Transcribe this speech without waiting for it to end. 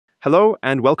Hello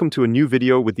and welcome to a new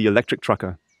video with the electric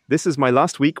trucker. This is my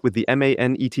last week with the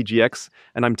MAN eTGX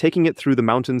and I'm taking it through the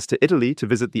mountains to Italy to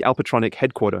visit the Alpatronic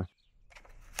headquarters.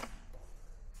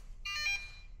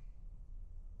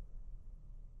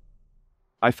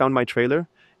 I found my trailer,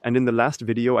 and in the last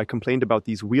video I complained about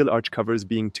these wheel arch covers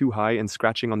being too high and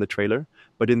scratching on the trailer,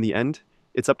 but in the end,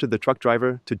 it's up to the truck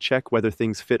driver to check whether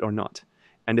things fit or not.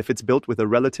 And if it's built with a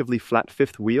relatively flat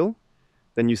fifth wheel,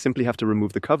 then you simply have to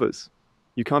remove the covers.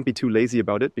 You can't be too lazy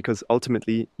about it because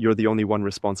ultimately you're the only one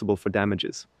responsible for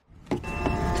damages.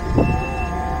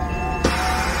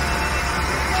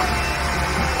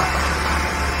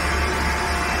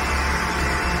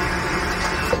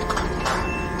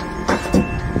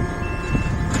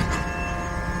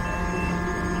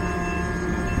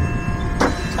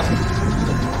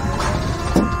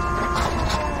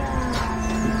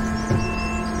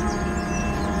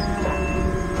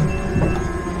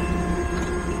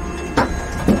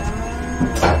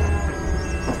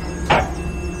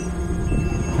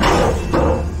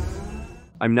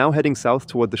 I'm now heading south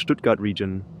toward the Stuttgart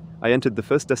region. I entered the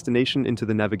first destination into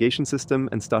the navigation system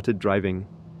and started driving.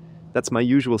 That's my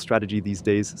usual strategy these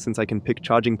days, since I can pick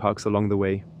charging parks along the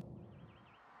way.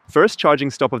 First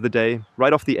charging stop of the day,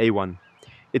 right off the A1.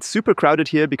 It's super crowded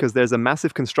here because there's a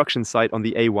massive construction site on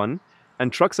the A1,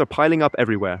 and trucks are piling up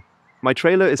everywhere. My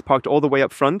trailer is parked all the way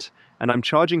up front, and I'm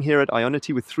charging here at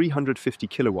Ionity with 350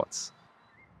 kilowatts.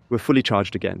 We're fully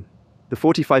charged again. The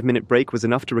 45-minute break was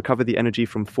enough to recover the energy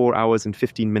from 4 hours and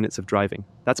 15 minutes of driving.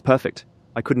 That's perfect.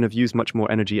 I couldn't have used much more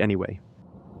energy anyway.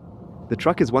 The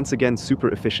truck is once again super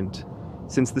efficient.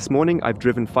 Since this morning, I've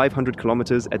driven 500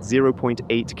 kilometers at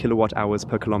 0.8 kilowatt hours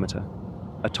per kilometer.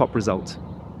 A top result.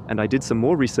 And I did some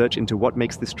more research into what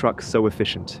makes this truck so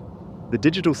efficient. The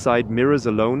digital side mirrors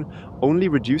alone only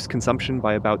reduce consumption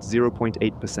by about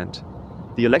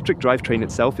 0.8%. The electric drivetrain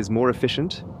itself is more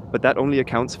efficient, but that only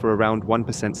accounts for around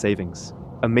 1% savings.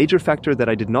 A major factor that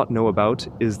I did not know about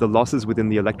is the losses within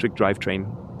the electric drivetrain,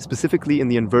 specifically in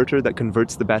the inverter that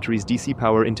converts the battery's DC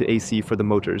power into AC for the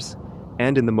motors,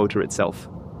 and in the motor itself.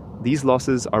 These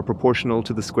losses are proportional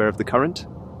to the square of the current,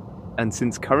 and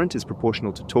since current is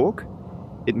proportional to torque,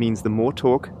 it means the more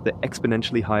torque, the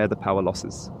exponentially higher the power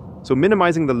losses. So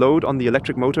minimizing the load on the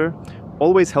electric motor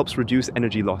always helps reduce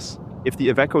energy loss. If the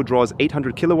Iveco draws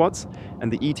 800 kilowatts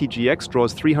and the eTGX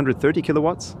draws 330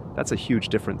 kilowatts, that's a huge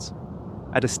difference.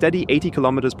 At a steady 80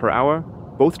 kilometers per hour,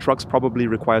 both trucks probably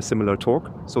require similar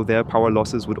torque, so their power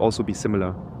losses would also be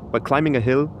similar. But climbing a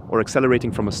hill or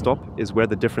accelerating from a stop is where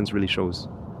the difference really shows.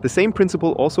 The same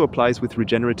principle also applies with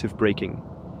regenerative braking.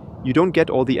 You don't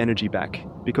get all the energy back,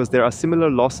 because there are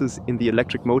similar losses in the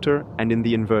electric motor and in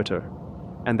the inverter.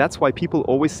 And that's why people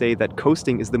always say that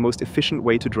coasting is the most efficient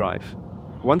way to drive.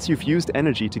 Once you've used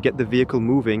energy to get the vehicle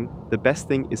moving, the best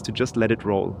thing is to just let it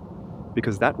roll.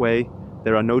 Because that way,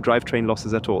 there are no drivetrain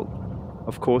losses at all.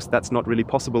 Of course, that's not really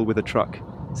possible with a truck,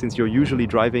 since you're usually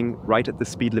driving right at the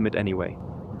speed limit anyway.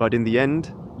 But in the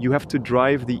end, you have to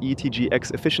drive the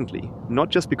eTGX efficiently, not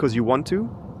just because you want to,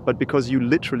 but because you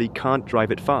literally can't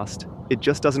drive it fast. It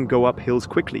just doesn't go up hills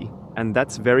quickly, and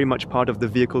that's very much part of the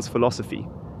vehicle's philosophy.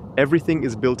 Everything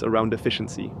is built around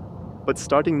efficiency. But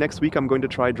starting next week, I'm going to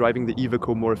try driving the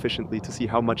Iveco more efficiently to see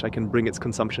how much I can bring its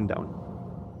consumption down.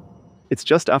 It's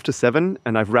just after 7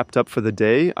 and I've wrapped up for the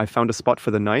day. I found a spot for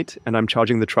the night and I'm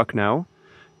charging the truck now.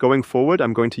 Going forward,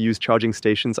 I'm going to use charging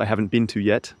stations I haven't been to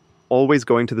yet. Always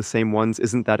going to the same ones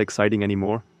isn't that exciting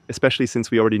anymore, especially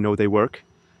since we already know they work.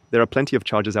 There are plenty of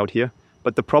chargers out here,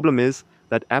 but the problem is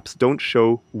that apps don't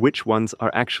show which ones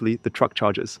are actually the truck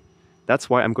chargers. That's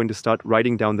why I'm going to start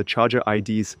writing down the charger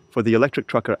IDs for the electric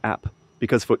trucker app.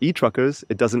 Because for e-truckers,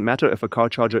 it doesn't matter if a car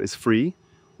charger is free,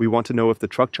 we want to know if the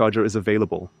truck charger is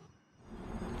available.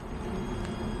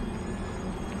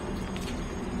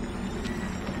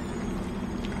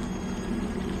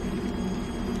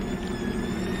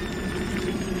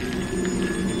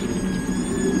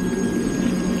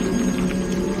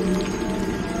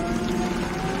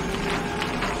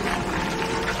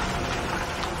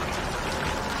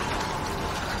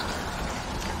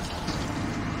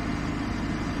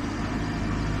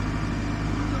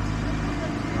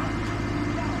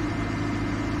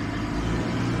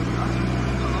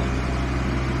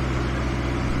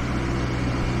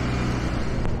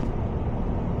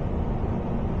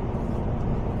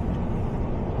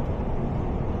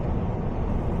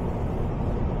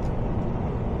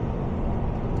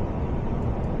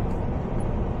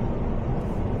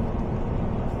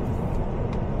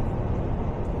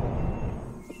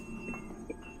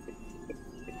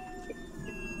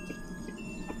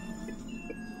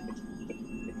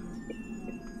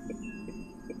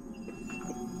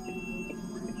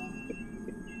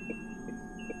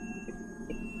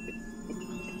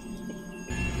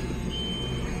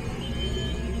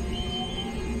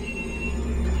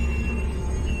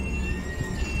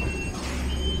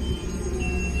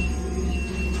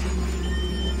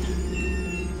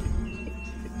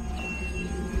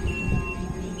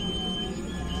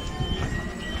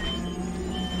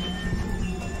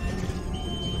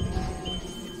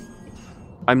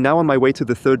 I'm now on my way to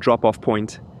the third drop-off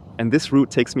point, and this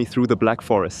route takes me through the Black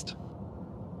Forest.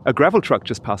 A gravel truck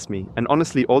just passed me, and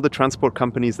honestly all the transport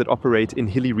companies that operate in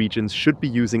hilly regions should be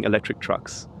using electric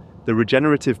trucks. The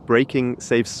regenerative braking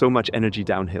saves so much energy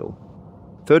downhill.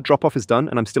 Third drop-off is done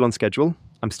and I'm still on schedule.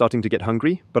 I'm starting to get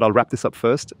hungry, but I'll wrap this up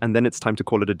first, and then it's time to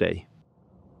call it a day.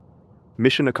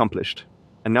 Mission accomplished.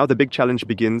 And now the big challenge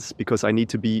begins because I need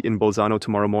to be in Bolzano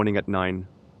tomorrow morning at 9.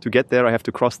 To get there I have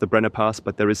to cross the Brenner Pass,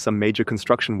 but there is some major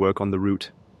construction work on the route.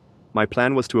 My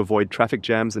plan was to avoid traffic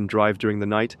jams and drive during the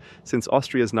night, since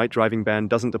Austria's night driving ban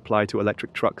doesn't apply to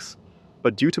electric trucks.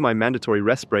 But due to my mandatory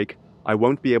rest break, I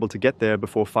won't be able to get there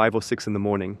before 5 or 6 in the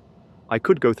morning. I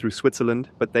could go through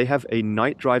Switzerland, but they have a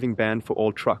night driving ban for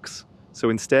all trucks. So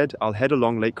instead, I'll head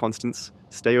along Lake Constance,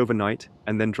 stay overnight,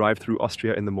 and then drive through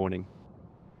Austria in the morning.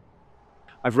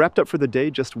 I've wrapped up for the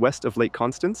day just west of Lake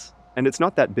Constance, and it's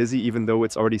not that busy even though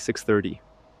it's already 6:30.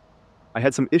 I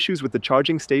had some issues with the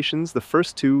charging stations. The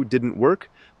first 2 didn't work,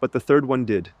 but the third one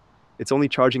did. It's only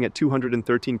charging at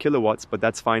 213 kilowatts, but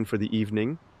that's fine for the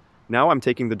evening. Now I'm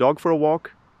taking the dog for a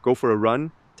walk, go for a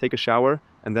run, take a shower,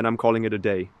 and then I'm calling it a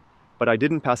day. But I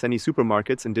didn't pass any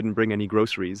supermarkets and didn't bring any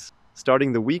groceries.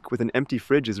 Starting the week with an empty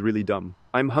fridge is really dumb.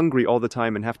 I'm hungry all the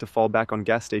time and have to fall back on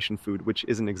gas station food, which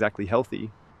isn't exactly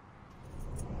healthy.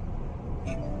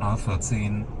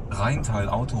 A14 Rheintal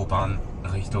Autobahn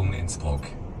Richtung Innsbruck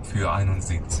für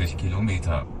 71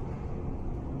 Kilometer.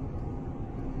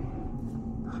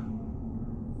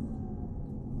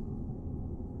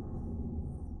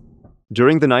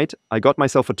 During the night, I got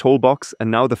myself a toll box, and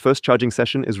now the first charging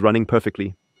session is running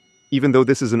perfectly. Even though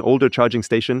this is an older charging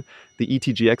station, the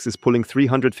eTGX is pulling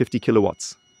 350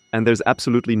 kilowatts. And there's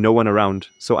absolutely no one around,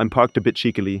 so I'm parked a bit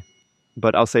cheekily.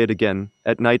 But I'll say it again,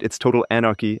 at night it's total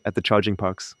anarchy at the charging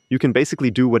parks. You can basically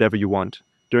do whatever you want.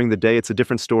 During the day it's a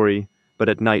different story, but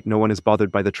at night no one is bothered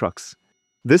by the trucks.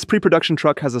 This pre-production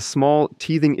truck has a small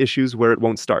teething issues where it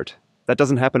won't start. That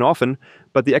doesn't happen often,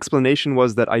 but the explanation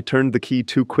was that I turned the key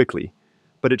too quickly.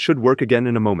 But it should work again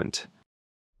in a moment.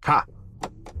 Ha!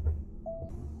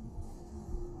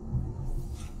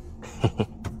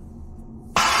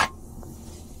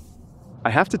 I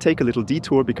have to take a little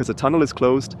detour because a tunnel is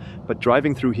closed, but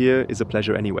driving through here is a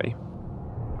pleasure anyway.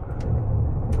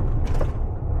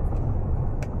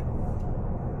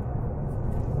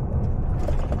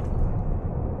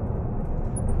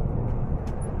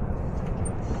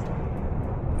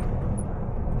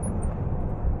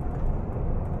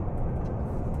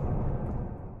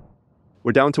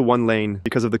 We're down to 1 lane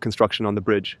because of the construction on the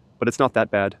bridge, but it's not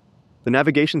that bad. The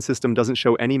navigation system doesn't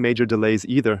show any major delays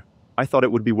either. I thought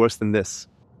it would be worse than this.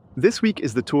 This week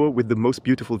is the tour with the most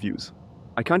beautiful views.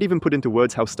 I can't even put into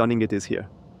words how stunning it is here.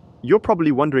 You're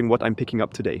probably wondering what I'm picking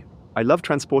up today. I love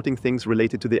transporting things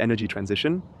related to the energy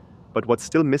transition, but what's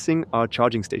still missing are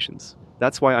charging stations.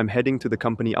 That's why I'm heading to the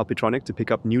company Alpatronic to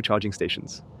pick up new charging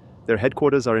stations. Their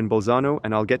headquarters are in Bolzano,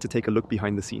 and I'll get to take a look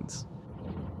behind the scenes.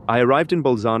 I arrived in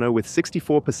Bolzano with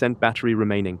 64% battery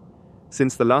remaining.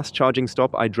 Since the last charging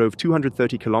stop, I drove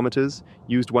 230 kilometers,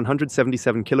 used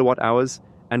 177 kilowatt hours,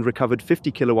 and recovered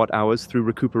 50 kilowatt hours through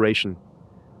recuperation.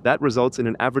 That results in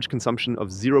an average consumption of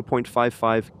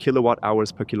 0.55 kilowatt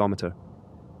hours per kilometer.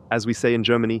 As we say in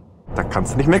Germany, Da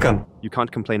kannst du nicht meckern. you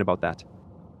can't complain about that.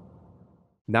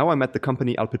 Now I'm at the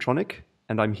company Alpatronic,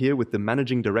 and I'm here with the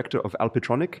managing director of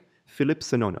Alpatronic, Philipp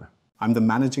Senona. I'm the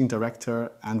managing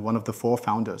director and one of the 4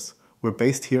 founders. We're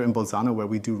based here in Bolzano, where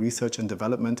we do research and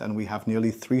development, and we have nearly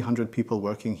 300 people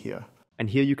working here. And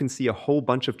here you can see a whole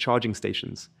bunch of charging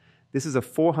stations. This is a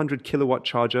 400 kilowatt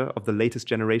charger of the latest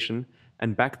generation,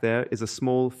 and back there is a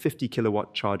small 50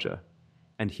 kilowatt charger.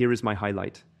 And here is my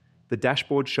highlight: the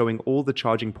dashboard showing all the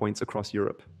charging points across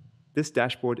Europe. This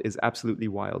dashboard is absolutely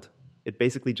wild. It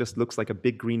basically just looks like a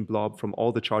big green blob from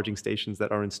all the charging stations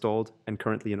that are installed and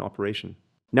currently in operation.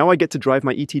 Now I get to drive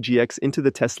my eTGX into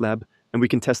the test lab, and we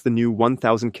can test the new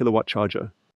 1000 kilowatt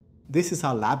charger. This is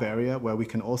our lab area where we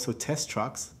can also test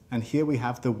trucks, and here we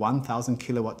have the 1000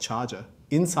 kilowatt charger.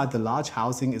 Inside the large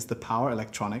housing is the power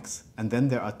electronics, and then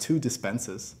there are 2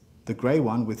 dispensers, the grey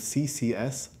one with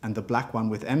CCS and the black one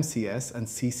with MCS and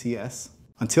CCS.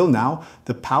 Until now,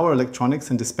 the power electronics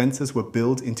and dispensers were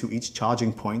built into each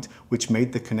charging point, which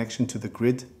made the connection to the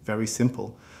grid very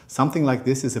simple. Something like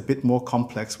this is a bit more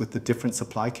complex with the different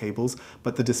supply cables,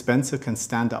 but the dispenser can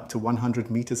stand up to 100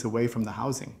 meters away from the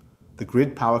housing. The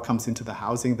grid power comes into the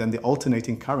housing, then the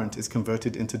alternating current is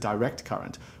converted into direct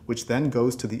current, which then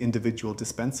goes to the individual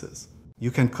dispensers.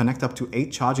 You can connect up to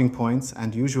 8 charging points,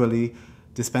 and usually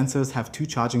dispensers have 2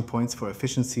 charging points for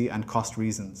efficiency and cost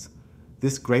reasons.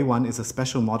 This grey one is a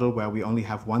special model where we only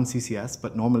have 1 CCS,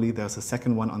 but normally there's a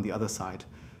second one on the other side.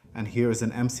 and here is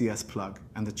an MCS plug,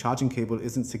 and the charging cable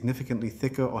isn't significantly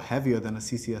thicker or heavier than a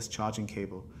CCS charging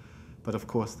cable. But of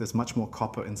course, there's much more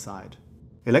copper inside.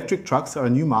 Electric trucks are a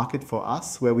new market for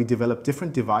us where we develop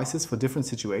different devices for different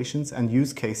situations and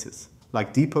use cases,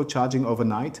 like depot charging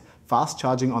overnight, fast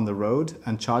charging on the road,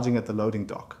 and charging at the loading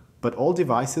dock. But all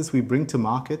devices we bring to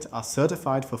market are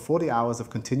certified for 40 hours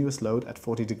of continuous load at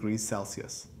 40 degrees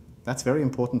Celsius. That's very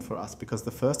important for us because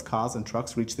the first cars and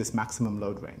trucks reach this maximum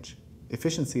load range.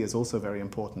 Efficiency is also very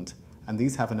important, and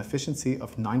these have an efficiency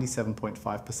of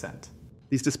 97.5%.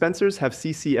 These dispensers have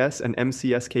CCS and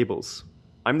MCS cables.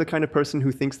 I'm the kind of person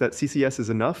who thinks that CCS is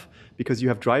enough because you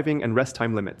have driving and rest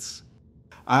time limits.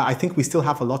 I think we still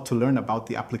have a lot to learn about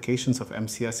the applications of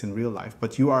MCS in real life,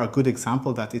 but you are a good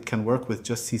example that it can work with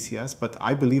just CCS, but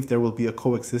I believe there will be a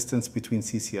coexistence between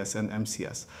CCS and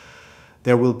MCS.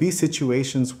 There will be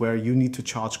situations where you need to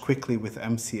charge quickly with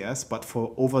MCS, but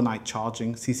for overnight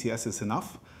charging, CCS is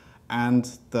enough.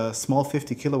 And the small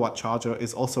 50 kilowatt charger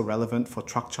is also relevant for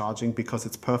truck charging because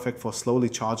it's perfect for slowly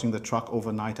charging the truck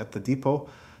overnight at the depot.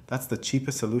 That's the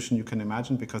cheapest solution you can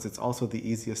imagine because it's also the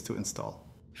easiest to install.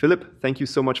 Philip, thank you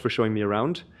so much for showing me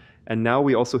around. And now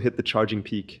we also hit the charging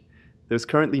peak. There's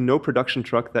currently no production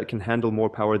truck that can handle more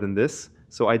power than this,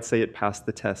 so I'd say it passed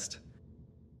the test.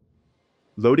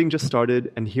 Loading just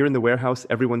started, and here in the warehouse,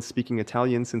 everyone's speaking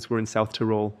Italian since we're in South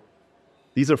Tyrol.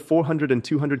 These are 400 and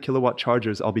 200 kilowatt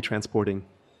chargers I'll be transporting,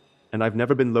 and I've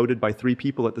never been loaded by 3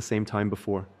 people at the same time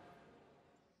before.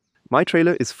 My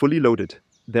trailer is fully loaded.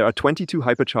 There are 22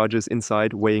 hyperchargers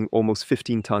inside weighing almost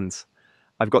 15 tons.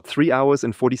 I've got 3 hours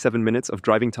and 47 minutes of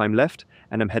driving time left,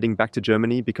 and I'm heading back to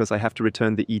Germany because I have to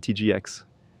return the eTGX.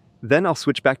 Then I'll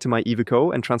switch back to my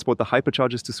Iveco and transport the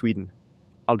hyperchargers to Sweden.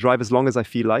 I'll drive as long as I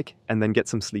feel like, and then get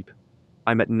some sleep.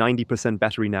 I'm at 90%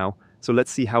 battery now, so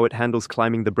let's see how it handles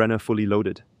climbing the Brenner fully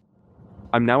loaded.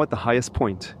 I'm now at the highest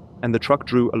point, and the truck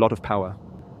drew a lot of power.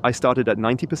 I started at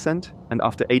 90%, and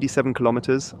after 87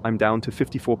 kilometers, I'm down to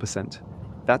 54%.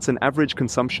 That's an average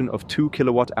consumption of 2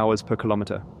 kilowatt hours per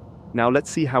kilometer. Now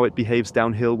let's see how it behaves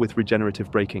downhill with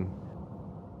regenerative braking.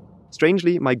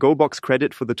 Strangely, my GoBox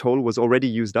credit for the toll was already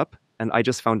used up, and I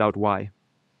just found out why.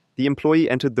 The employee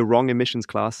entered the wrong emissions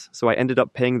class, so I ended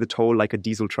up paying the toll like a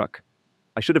diesel truck.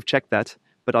 I should have checked that,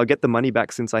 but I'll get the money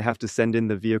back since I have to send in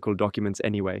the vehicle documents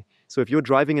anyway. So if you're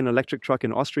driving an electric truck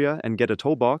in Austria and get a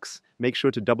toll box, make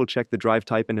sure to double-check the drive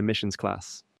type and emissions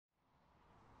class.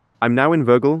 I'm now in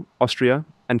Veral, Austria,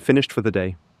 and finished for the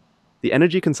day. The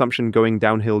energy consumption going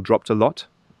downhill dropped a lot,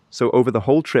 so over the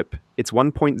whole trip, it's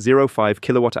 1.05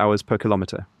 kilowatt hours per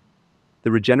kilometer.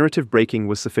 The regenerative braking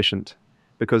was sufficient,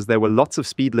 because there were lots of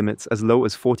speed limits as low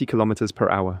as 40 kilometers per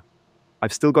hour.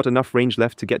 I've still got enough range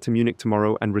left to get to Munich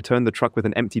tomorrow and return the truck with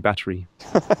an empty battery.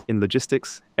 In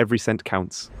logistics, every cent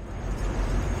counts.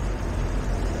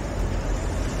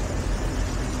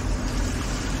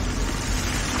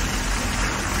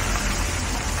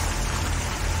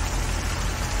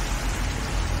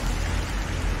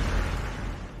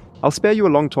 I'll spare you a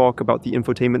long talk about the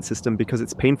infotainment system because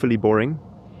it's painfully boring.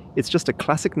 It's just a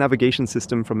classic navigation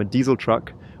system from a diesel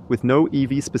truck with no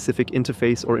EV-specific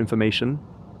interface or information.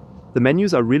 The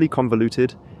menus are really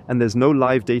convoluted, and there's no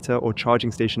live data or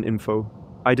charging station info.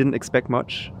 I didn't expect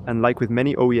much, and like with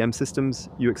many OEM systems,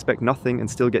 you expect nothing and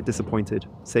still get disappointed.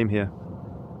 Same here.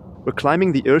 We're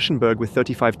climbing the Irschenberg with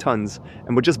 35 tons,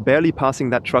 and we're just barely passing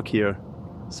that truck here.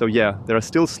 So yeah, there are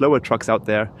still slower trucks out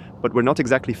there, but we're not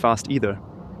exactly fast either.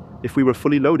 If we were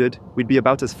fully loaded, we'd be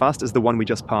about as fast as the one we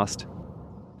just passed.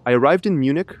 I arrived in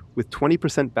Munich with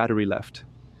 20% battery left.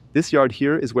 This yard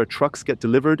here is where trucks get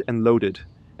delivered and loaded,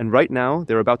 and right now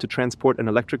they're about to transport an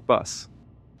electric bus.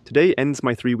 Today ends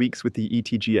my 3 weeks with the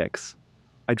eTGX.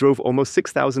 I drove almost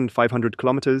 6,500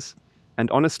 kilometers, and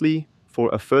honestly, for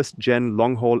a first-gen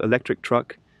long-haul electric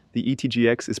truck, the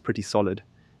eTGX is pretty solid.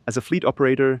 As a fleet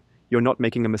operator, you're not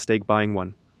making a mistake buying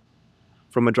one.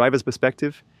 From a driver's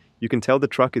perspective, you can tell the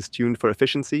truck is tuned for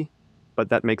efficiency, but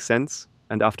that makes sense,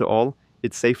 and after all,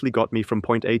 it safely got me from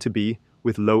point A to B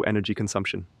with low energy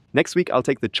consumption. Next week, I'll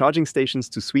take the charging stations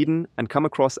to Sweden and come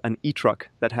across an eTruck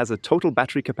that has a total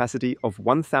battery capacity of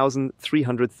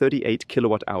 1,338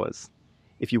 kilowatt hours.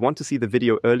 If you want to see the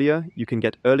video earlier, you can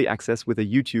get early access with a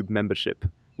YouTube membership.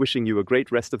 Wishing you a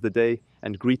great rest of the day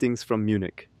and greetings from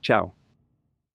Munich. Ciao.